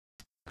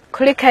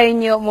kulika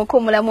nnyo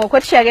mukumulamu okwo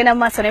tukyagenda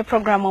maaso ne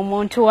program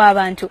omuntu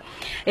w'abantu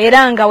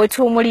era nga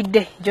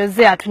wetuwumulidde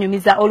Jose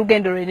atunyumiza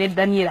olugendo lwe ne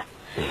Daniela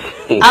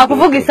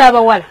akuvugisa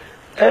abawala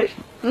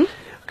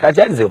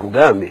kati alize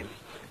kugambe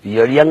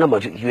yali yanga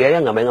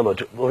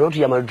matu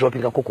oloti yama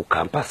dropping ko ku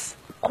campus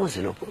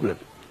cause no problem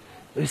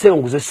ebise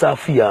nguze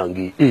safu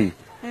yange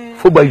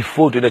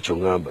 4x4 tena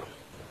chongamba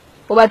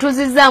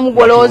obatuzizaamu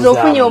goloozo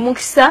ofunye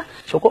omukisa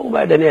kyokko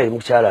kuba Daniela ali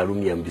mukyala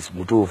alumya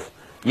mutuufu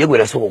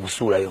yegwera soko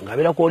kusuulayo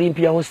ngabera ku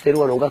Olympia hostel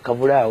wano nga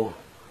kavulaawo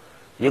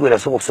yegwera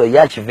soko kusuula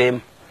yakivem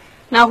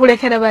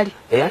nakulekera bali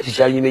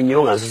kikyalinyime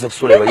nnyo nga nsoze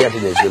kusuula bali ate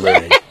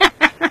nezemala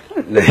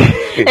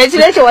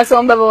ekiro ekyo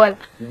wasomba bawala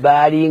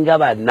balinga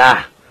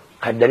bana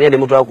kati Daniela ne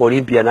mutwala ku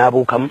Olympia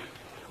n'abuukamu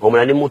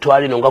omulala ne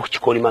mutwala ino nga ku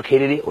Kikoli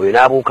Makerere oyo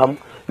n'abuukamu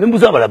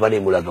nembuza abalaba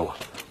n'emulagawa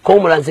ko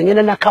omulanze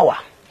ngenda nakawa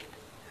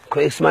ko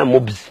exma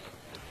mobs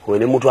oyo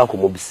ne mutwala ku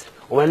mobs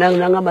omulala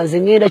nangamba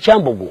nze ngenda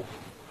Kyambogo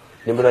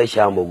ne mutwala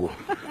Kyambogo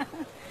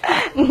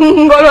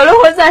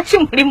ngololowoza ki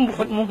muli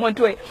mu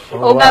mutwe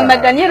ogamba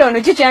Daniela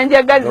ono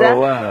kikyanjagaza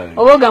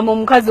obogamba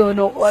omukazi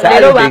ono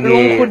leero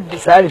balunkudde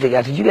sali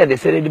tegati Julia de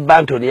Sered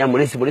Banton ya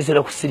mulesi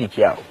na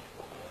kusirikyawo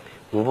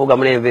mvuga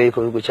muleve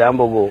ku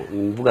Kyambogo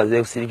mvuga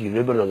ze kusiriki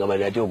lebo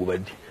ngamba ati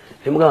ogubadde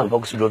nemugamba mpa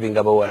kusudopinga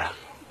abawala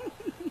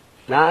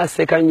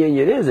naseka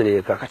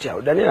nyenyereezereka kati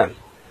awo Daniela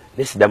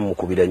nesidamu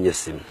mukubira nnyo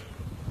essimu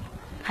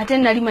ate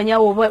nali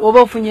manyawo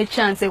oba ofunye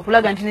chance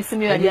okulaga nti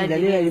nesimu yali aje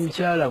Daniela ali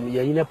mchala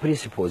yalina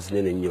principles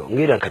nene nnyo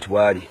ngira kati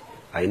wali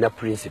alina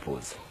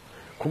principles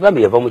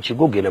kugambe yava mu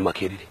kigo genda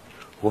Makerere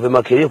ove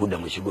Makerere kudda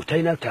mu kigo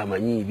talina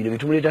tamanyi bino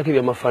bitumuletako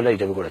ebyamafanda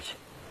itabikola ki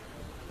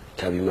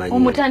tabimanyi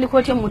omutandiko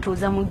otye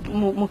mutuuza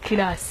mu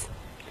kilasi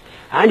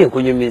ani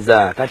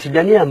kunyumiza kati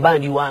Daniela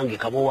mbandi wange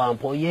kabo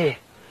wampoye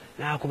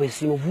nakuba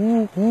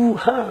esimu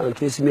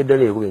ntesimye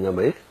Daniela kube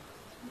ngamba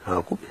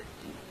akube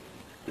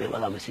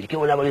nebaga masirike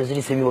wona bali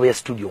nziri sebimo ya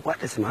studio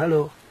kwata simu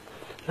hello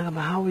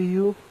ngamba how are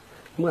you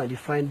mwadi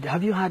find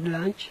have you had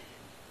lunch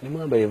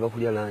nemugamba yeva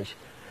kulya lunch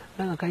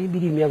nanga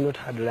kayibiri me have not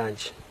had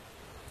lunch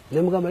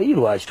nemugamba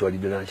you watch to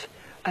the lunch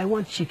I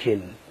want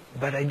chicken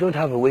but I don't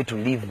have a way to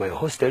leave my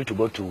hostel to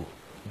go to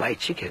buy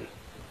chicken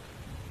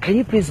can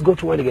you please go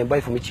to one again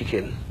buy for me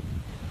chicken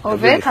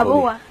ove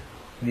kabuwa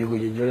bigo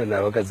njona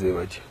na wakazi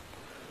webacho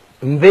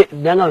mve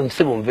nanga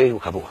msebo mve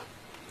kabuwa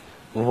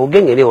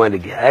mvugenge ne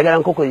wandige ayagala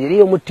nkoko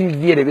yiriyo mu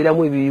TV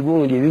ereberamu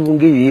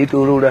ebibunge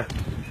yitulula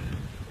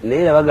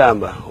neera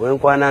bagamba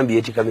wenkwana mbi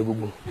etika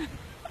migugu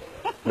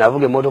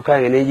navuge motoka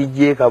yange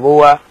nenjije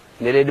kabowa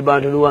ne Red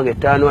Banton wange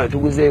 5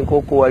 atuguze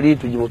enkoko wali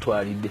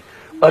tujimutwalidde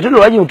batuno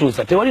waji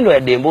mutusa tewali ndo ya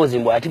dembozi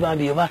mbo ati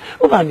bambi yoba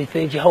bambi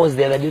thank you how was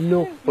there I didn't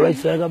know right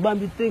sir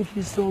bambi thank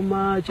you so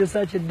much you're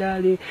such a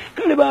darling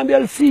kale bambi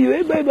I'll see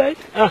you bye bye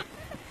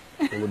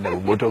muda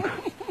motoka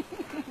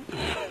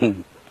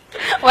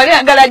wali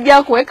angala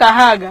ajja kuweka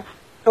haga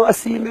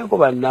wasime ko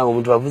bannawo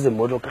omuntu avuze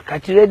motoka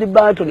kati Red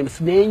Banton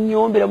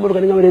nenyoombera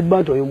motoka ninga Red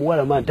Banton oyo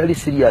muwala man tali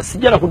serious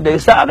sijala kudda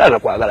yosagala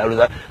kwagala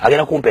luza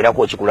agenda kumpera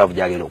ko kikulavu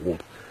jagenda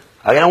kumpa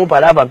agenda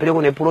mumpala ava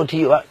mpireko ne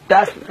ploti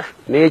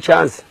ne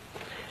chance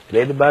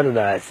Red Banton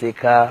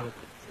aseka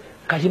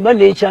kati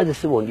mbane ne chance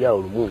sibondi awo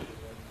lumu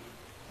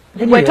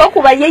bwe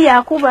tokuba ye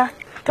yakuba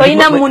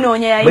toyina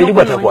munoonya yayo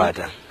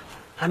batakwata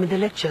I'm in the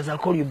lectures I'll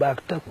call you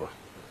back takwa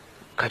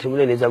kati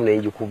muneneza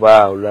munenji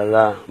kuba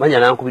olala manya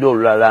nankubira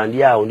olala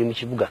ndi awo ndi mu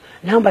kibuga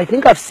namba I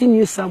think I've seen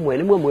you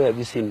somewhere nemwe have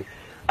you seen me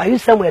are you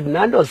somewhere at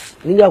Nando's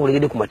ninga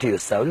kulegede ku Mateo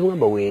sawa oli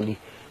ngamba wendi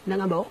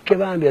nangamba okay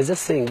bambi I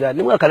just saying that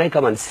nemwe can I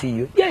come and see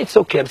you yeah it's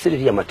okay I'm sitting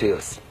here at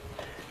Mateo's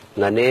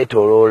nga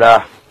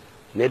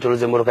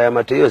netoloze motoka ya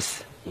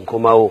Mateo's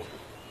nkomawo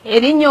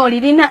erinyo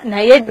lirina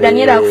naye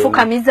Daniela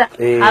akufukamiza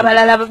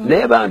abalala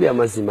ne bambi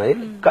amazima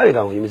kale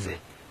kanyumize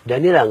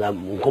Daniela nga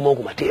nkomawo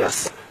ku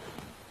Mateo's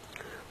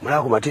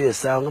Mara kumatia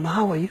sawa ngama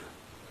how are you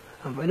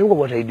I don't know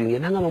what are you doing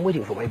nanga I'm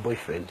waiting for my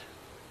boyfriend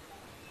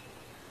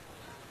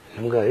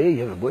Namga hey you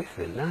have a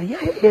boyfriend nah yeah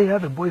you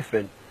have a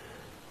boyfriend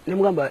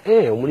Namgamba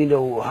hey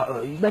umulindo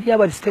but yeah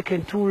but it's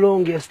taken too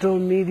long you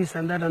told me this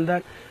and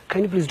that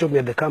can you please drop me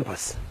at the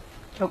campus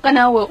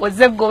okana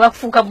wazego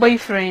bakufuka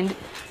boyfriend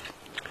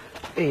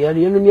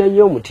yali yanumya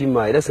nnyo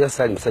omutima era singa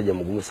sali musajja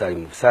mugumu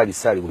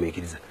sali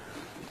gumekiriza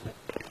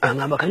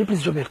angamba can you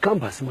please drop me at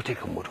campus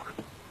muteka motoka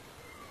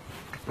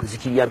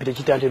zikiriya mpite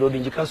kitante road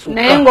njikasu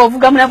naye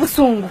ngovuga muna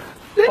busungu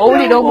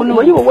owulira obunu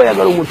manyi bwo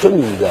yagala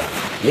umutonyiga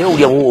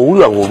naye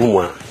owulira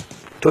ng'olumwa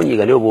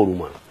tonyiga naye oba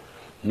olumwa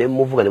ne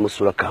muvuga ne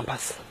musula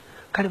campus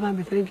kale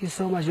bambi thank you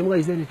so much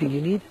is there anything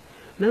you need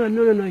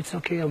no it's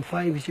okay I'm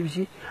fine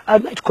bichi I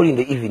might call in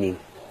the evening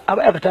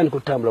aba yakatandika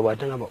okutambula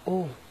bw'atangamba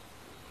oh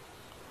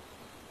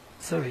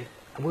sorry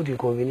I'm going to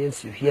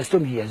inconvenience you he has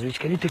told me he has reached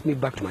can you take me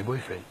back to my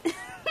boyfriend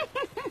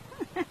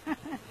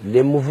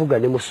ne muvuga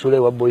ne musule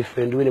wa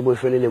boyfriend we ne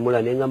boyfriend ne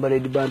mula ne ngamba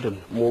Red Banton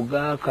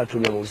muga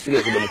katuna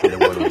musige kuda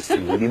mukole walo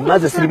simu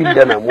bimaze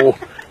siribidana mu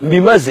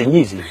bimaze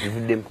nyizi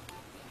bivuddemu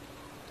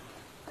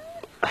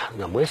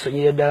ngamweso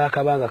nyire dala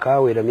kabanga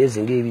kawera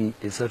myezi ngebi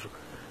esatu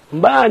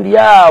mbandi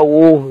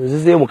yawo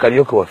zize mu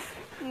kalyoke waffe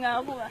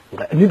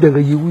nidanga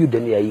yiwuyo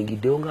Daniel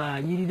ayingiddeyo nga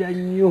anyirira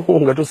nnyo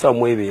nga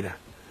tosamwebera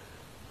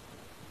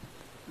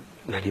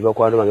nali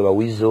bakwano bange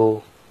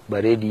bawizo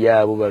baredi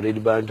yabo baredi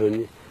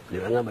Bantoni ne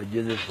bagamba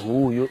Joseph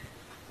wuyo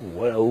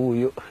wala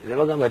wuyo ne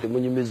bagamba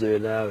temunyumizo yo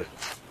nawe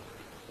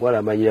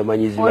wala manyira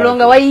manyizi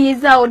olonga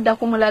wayiza odda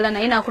kumulala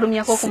naye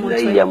nakulumyako ku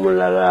muntu ya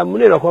mulala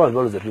munera kwa abantu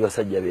baluza tuli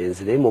basajja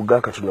benzi naye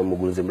mugaka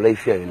tunamugunze mu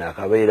life yayo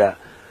nakabeera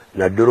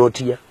na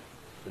Dorotia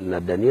na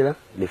Daniela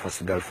ne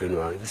first girlfriend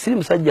wange siri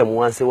musajja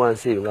muwanse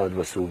wanse nga abantu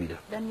basuubira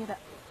Daniela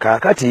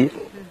kakati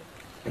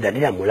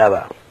Daniela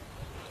mulaba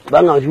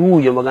banga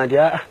wuyo maganti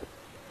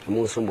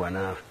musumbwa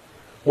nawe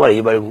mwala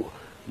yibali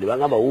ne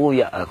bagamba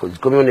wuya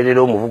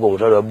akomyonelero omuvugo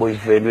omutalo wa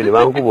boyfriend ne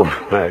bankubo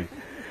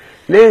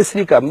ne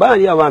sirika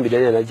mbali abambi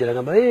Daniela najira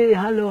ngamba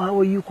hello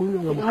how are you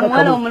kulunga mukaka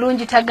omwana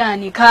omulungi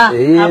taganika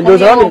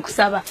akomye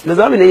okusaba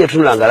ndozaami naye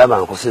tunulanga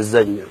laba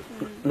nkosezza nnyo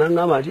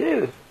nangamba ati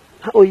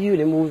how are you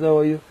ne mubuza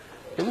wayo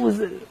ne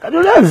mubuza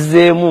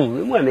kadolazeemu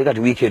ne mwana ne kati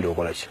weekend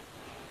okola ki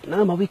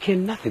nangamba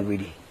weekend nothing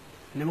really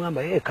ne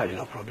mwamba kale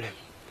no problem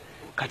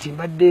kati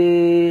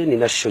mbadde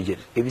nina shoje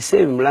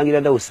ebise mulangira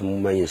ndawusi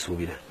mumanyi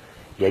nsubira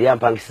yali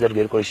ampangisiza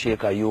tugere ko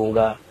sheka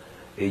yunga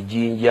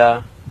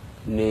ejinja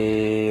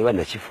ne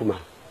bana kifuma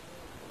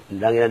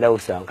ndangira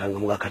ndawusi ankanga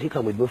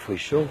mukatika mu for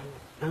show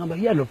nangamba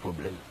no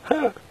problem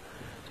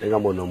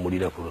ngamba ono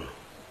mulira kuno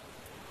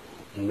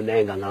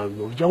mnaenga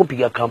ngamba ujja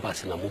kupiga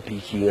campus na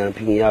mupikinga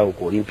mpingi yawo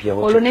ko Olympia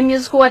hotel olo ne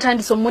music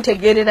watandise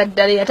omutegerera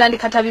ddala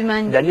yatandika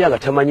tabimanyi Daniel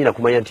agatamanyi na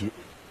kumanya nti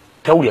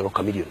tawuli ako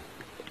kamilion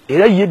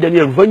era ye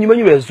Daniel luvanyuma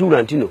nyo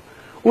yazula ntino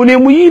une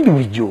muyimbi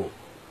bulijjo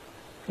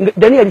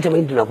Daniel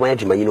alitamanyi nti nakumanya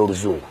nti manyi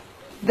n'oluzungu.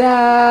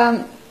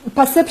 The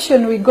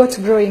perception we got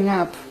growing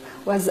up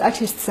was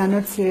artists are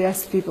not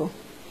serious people.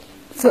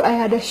 So I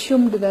had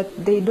assumed that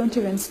they don't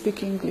even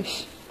speak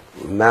English.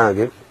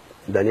 Nange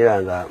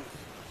Daniel nga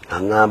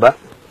angamba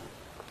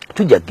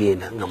tujja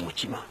genda nga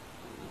mukima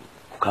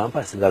ku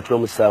campus nga tula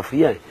mu saafu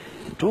ya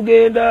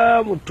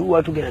tugenda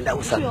mutuwa tugenda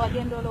ndawusa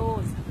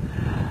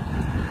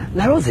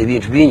naloza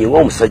ebintu bingi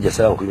ng'omusajja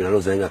sawa ku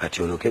naloza nga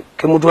kati ono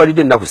ke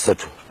mutwalidde ennaku 3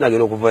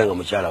 nagenda okuvayo nga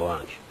mukyala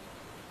wange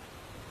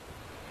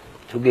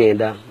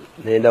tugenda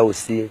nenda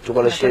usi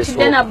tukola sheso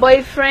tena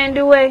boyfriend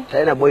we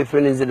tena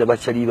boyfriend nze ne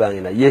bachali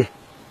bange naye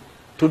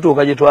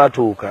tutuuka gye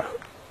twatuuka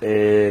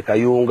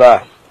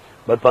Kayunga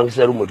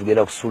batupangisa rumo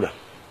tugenda kusula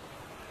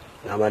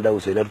namanda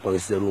uso ina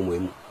tupangisa rumo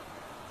emu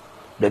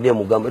Daniel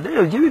mugamba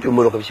Daniel jibitu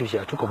moroka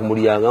bishibisha tuka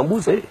kumuliyanga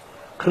mbuze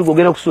kali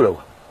kugenda kusula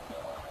wa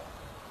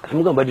kali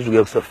mugamba ndi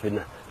tugenda kusula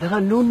fena daga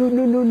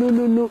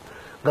no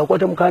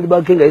ngakwata mukandi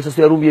bakenga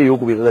yeso ya rumu yeyo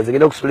kubika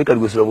ngazengenda kusula kali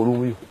gusula mu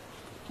rumu yo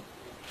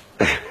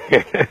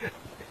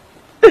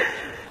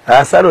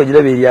asaro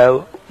jirabe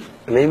yawo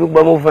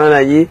nayibugba mu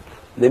fananyi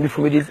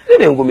nebifumiriza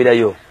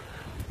ngumirayo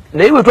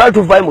nayiwe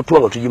twatuvaye mutuwa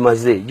nga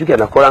tujimaze juki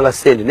anakolanga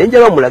sende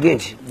nenjala mulage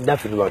nti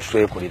nafe tuba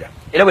tutwekolera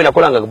era bwe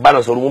nakolanga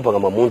balance olumumpa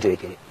nga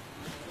munterekere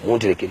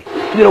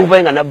tugera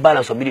okuvaye nga na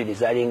balance billion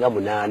zalinga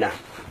 8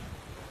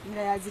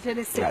 nga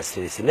yaziterese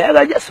yasirisi naye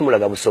agaja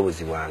simulaga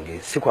busobozi bwange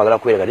sikwagala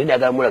kweraga nende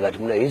agala mulaga ati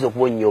muna yinza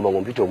okuba nnyoma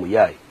ngo mpita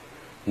omuyayi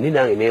ni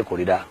nange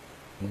neekolera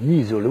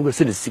nyizo olunga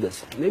sente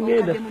sigasi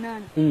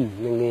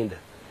nengenda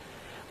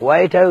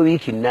waitayo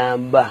wiki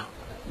namba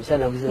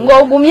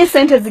ng'ogumye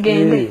sente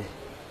zigende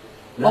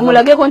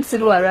omulageko nti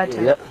sirwa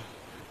rata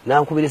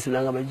nankubira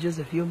sinanga ba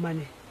Joseph your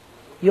money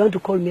you want to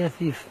call me a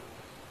thief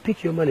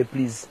pick your money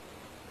please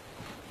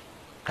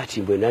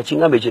kati mbwe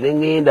nakingambe kye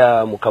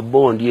nengenda mu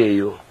kabondi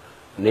eyo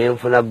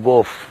nenfuna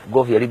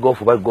golf yali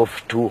golf ba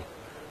golf 2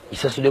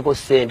 isasuleko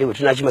sente bwe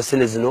tunakima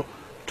sente zino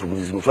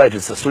tuguzimutwaye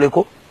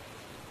tusasuleko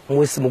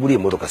mwesi muguli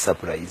emotoka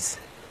surprise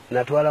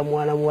natwala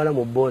mwala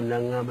mu bondi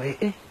nangamba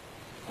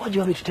what do you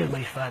want me to tell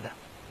my father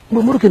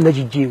mumuruke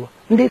najijiwa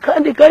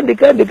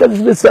ndeka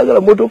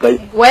zibesagala motoka yi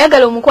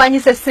wayagala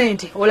omukwanyise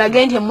sente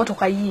olagende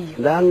emotoka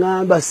yiyo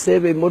ngamba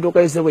sebe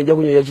motoka yise bwenja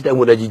kunyoya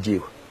kitangu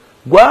najijiwa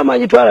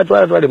gwamanyi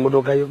twala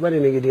motoka yo bale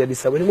nengediga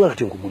disabwe ni mwana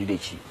tinkugulire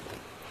ki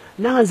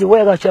nanze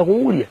wayaga kya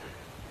kungulya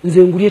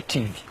nze ngulye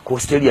TV ko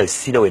Australia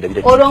sina wenda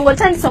bita olongo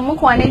tandisa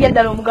mukwane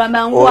njadala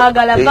omugamba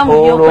ngwagala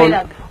gamu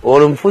yokweraga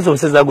olumfuzo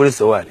omuseza agule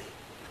sowali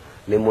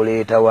ne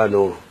muleta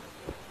wano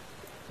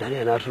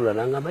Daniel natula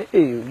nangamba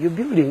you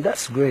building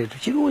that's great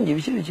kirungi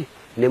bikiriki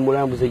ne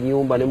mulambuze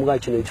nyumba ne muga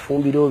kino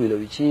ekifumbiro bino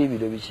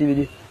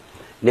biki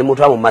ne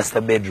mutwa mu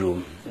master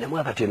bedroom ne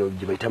muga kateno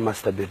jibaita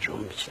master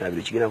bedroom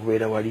kinabiro kigena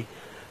kubeera wali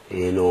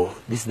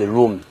this is the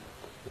room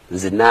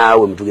nze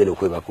naawe mtugende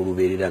kweba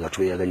kuluberera nga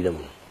tweyagalira mu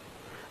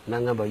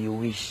nangamba you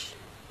wish.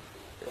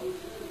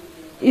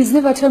 He's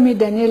never told me,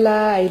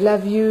 Daniela, I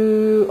love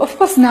you. Of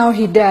course now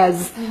he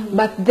does,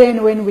 but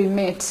then when we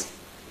met,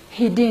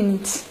 he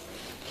didn't.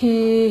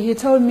 He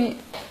told me,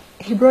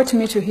 he brought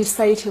me to his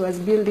site he was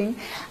building,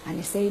 and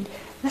he said,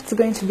 that's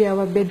going to be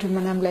our bedroom,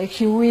 and I'm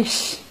like, you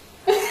wish.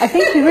 I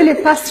think he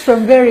really passed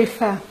from very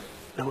far.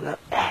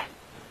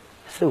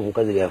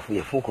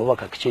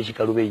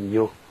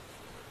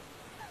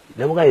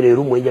 Namuga ile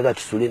room enjaga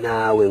tusule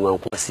nawe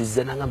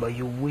ngwankubasiza nangamba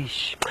you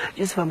wish.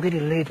 Just if I'm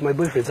getting late, my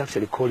boyfriend's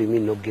actually calling me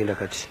no genda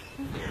kati.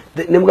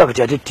 Namuga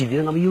kati ate TV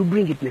nangamba you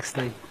bring it next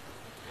time.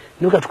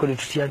 Nuka tukole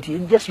tutianti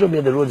just drop me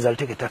on the roads, I'll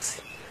take a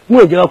taxi.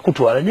 Mwenjaga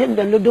kutwala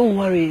nenda don't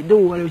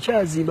worry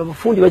uchazi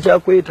babafundi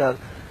bachakweta.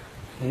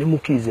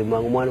 Nimukize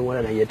mangu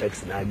mwana na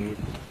taxi nagenda.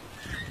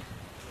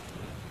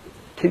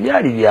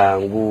 Tibyali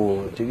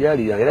byangu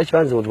era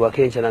kibanze muntu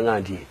wakencha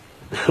nanganti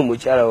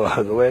mukyala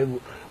wange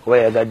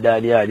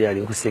wayagadde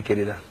ali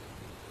nkusekerera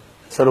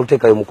sala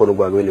okutekayo mukono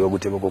gwange wene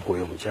bagutebako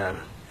koyo mukyala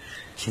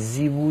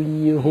kizibu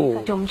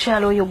nnyo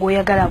omukyala oyo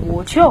goyagala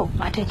bwotyo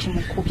ate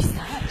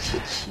kimukubisa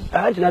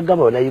ati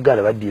nagamba bana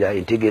Uganda baddira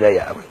entegera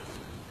yaabwe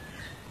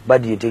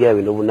baddira entegera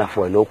yaabwe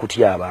n'obunafu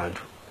n'okutya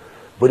abantu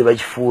buli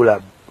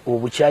bakifuula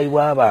obukyayi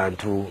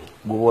bw'abantu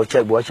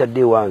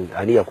bw'wakyadde wange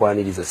ani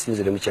yakwaniriza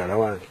sinze ne mukyala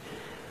wange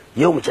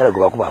yo mukyala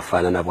gwe bakuba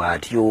afaanana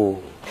bw'atyo.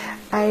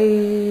 I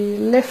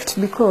left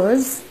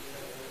because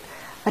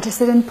at a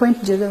certain point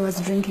Jose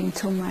was drinking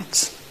too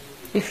much,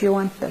 if you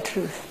want the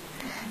truth.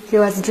 He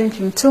was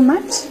drinking too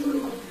much,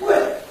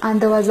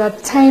 and there was a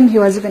time he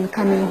was even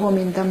coming home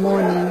in the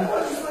morning.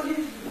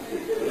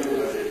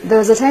 There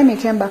was a time he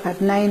came back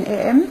at 9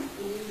 a.m,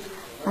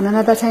 and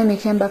another time he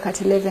came back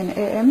at 11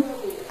 a.m,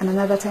 and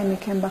another time he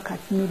came back at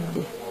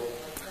midday.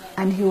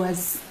 And he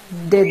was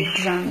dead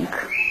drunk.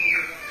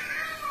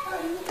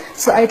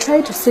 So I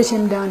tried to sit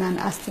him down and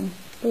ask him,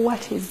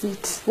 what is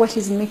it? What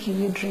is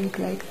making you drink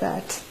like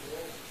that?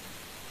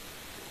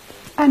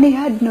 And he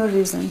had no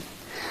reason.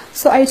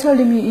 So I told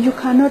him, you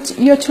cannot,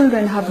 your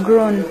children have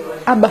grown.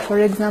 Abba, for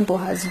example,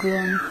 has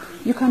grown.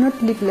 You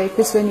cannot live like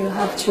this when you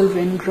have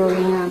children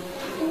growing up.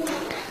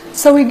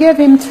 So we gave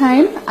him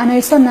time, and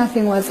I saw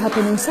nothing was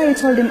happening. So I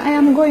told him, I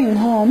am going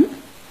home.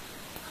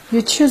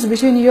 You choose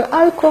between your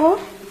alcohol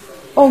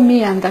or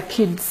me and the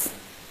kids.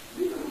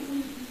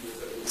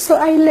 So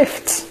I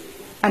left.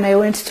 And I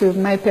went to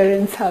my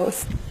parents'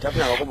 house.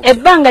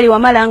 Ebbanga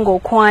liwamala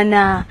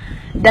ng'okwana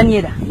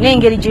Daniela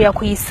n'engeri gye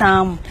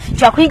yakuyisaamu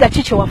kyakuyiga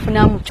kiki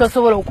wafunamu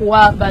ky'osobola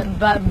okuwa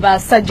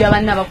basajja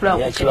banna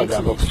bakulawo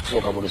yakibagamba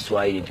okusooka mu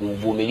Luswayiri nti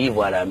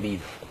muvumirivu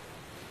alambivu.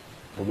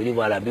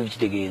 Muvumirivu alambivu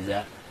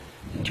kitegeeza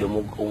nti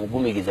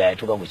omugumikiza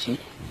yatuuka ku ki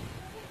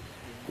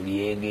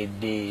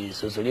kulyengedde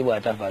sosoli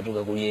bw'atafa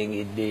atuuka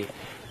kulyengedde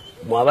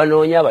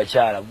mwabanoonya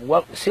abakyala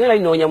singa nali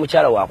noonya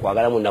mukyala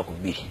wakwagalamu nnaku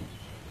bbiri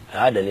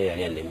Daniela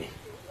yali anneme.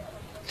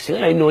 Singa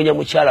nali noonya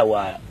mukyala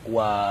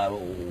wa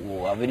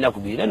avina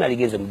kubira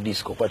naligeze mu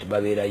disco kwati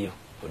babeerayo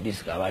mu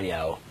disco abali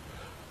awo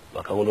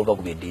bakawondoka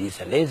ku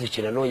biddirisa lezi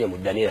kina noonya mu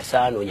Daniela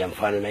saanoonya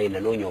mfano naye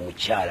nanoonya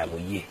omukyala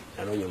muye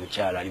nanoonya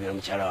omukyala alibera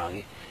mukyala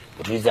wange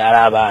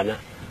mutulizaala abaana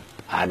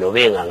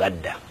anobenga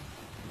ngadda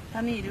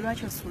family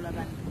lwaki osuula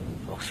bano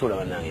okusuula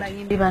bannange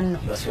bayimbi banno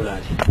basuula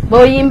nti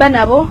b'oyimba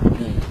nabo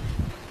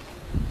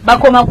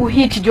bakoma ku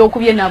hit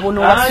gy'okubye nabo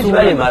n'obasuula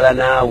balemala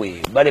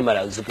naawe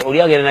balemala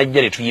oli agenda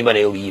najja ne tuyimba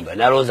naye obiyimba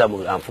nalooza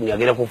anfunye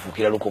agenda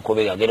kunfuukira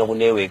lukokobega agenda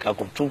kuneeweeka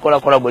tukola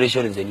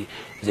collaboration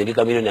zendi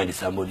Chameleone and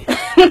Sambodi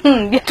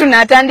bye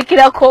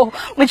tunaatandikirako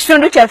mu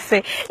kitundu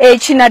kyaffe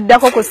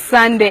ekinaddako ku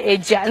Sunday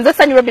ejja nze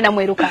Sanyu Robina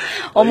Mweruka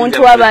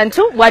omuntu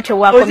w'abantu bw'atyo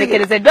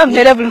waakomekerezeddwa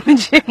mmere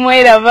bulungi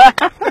mweraba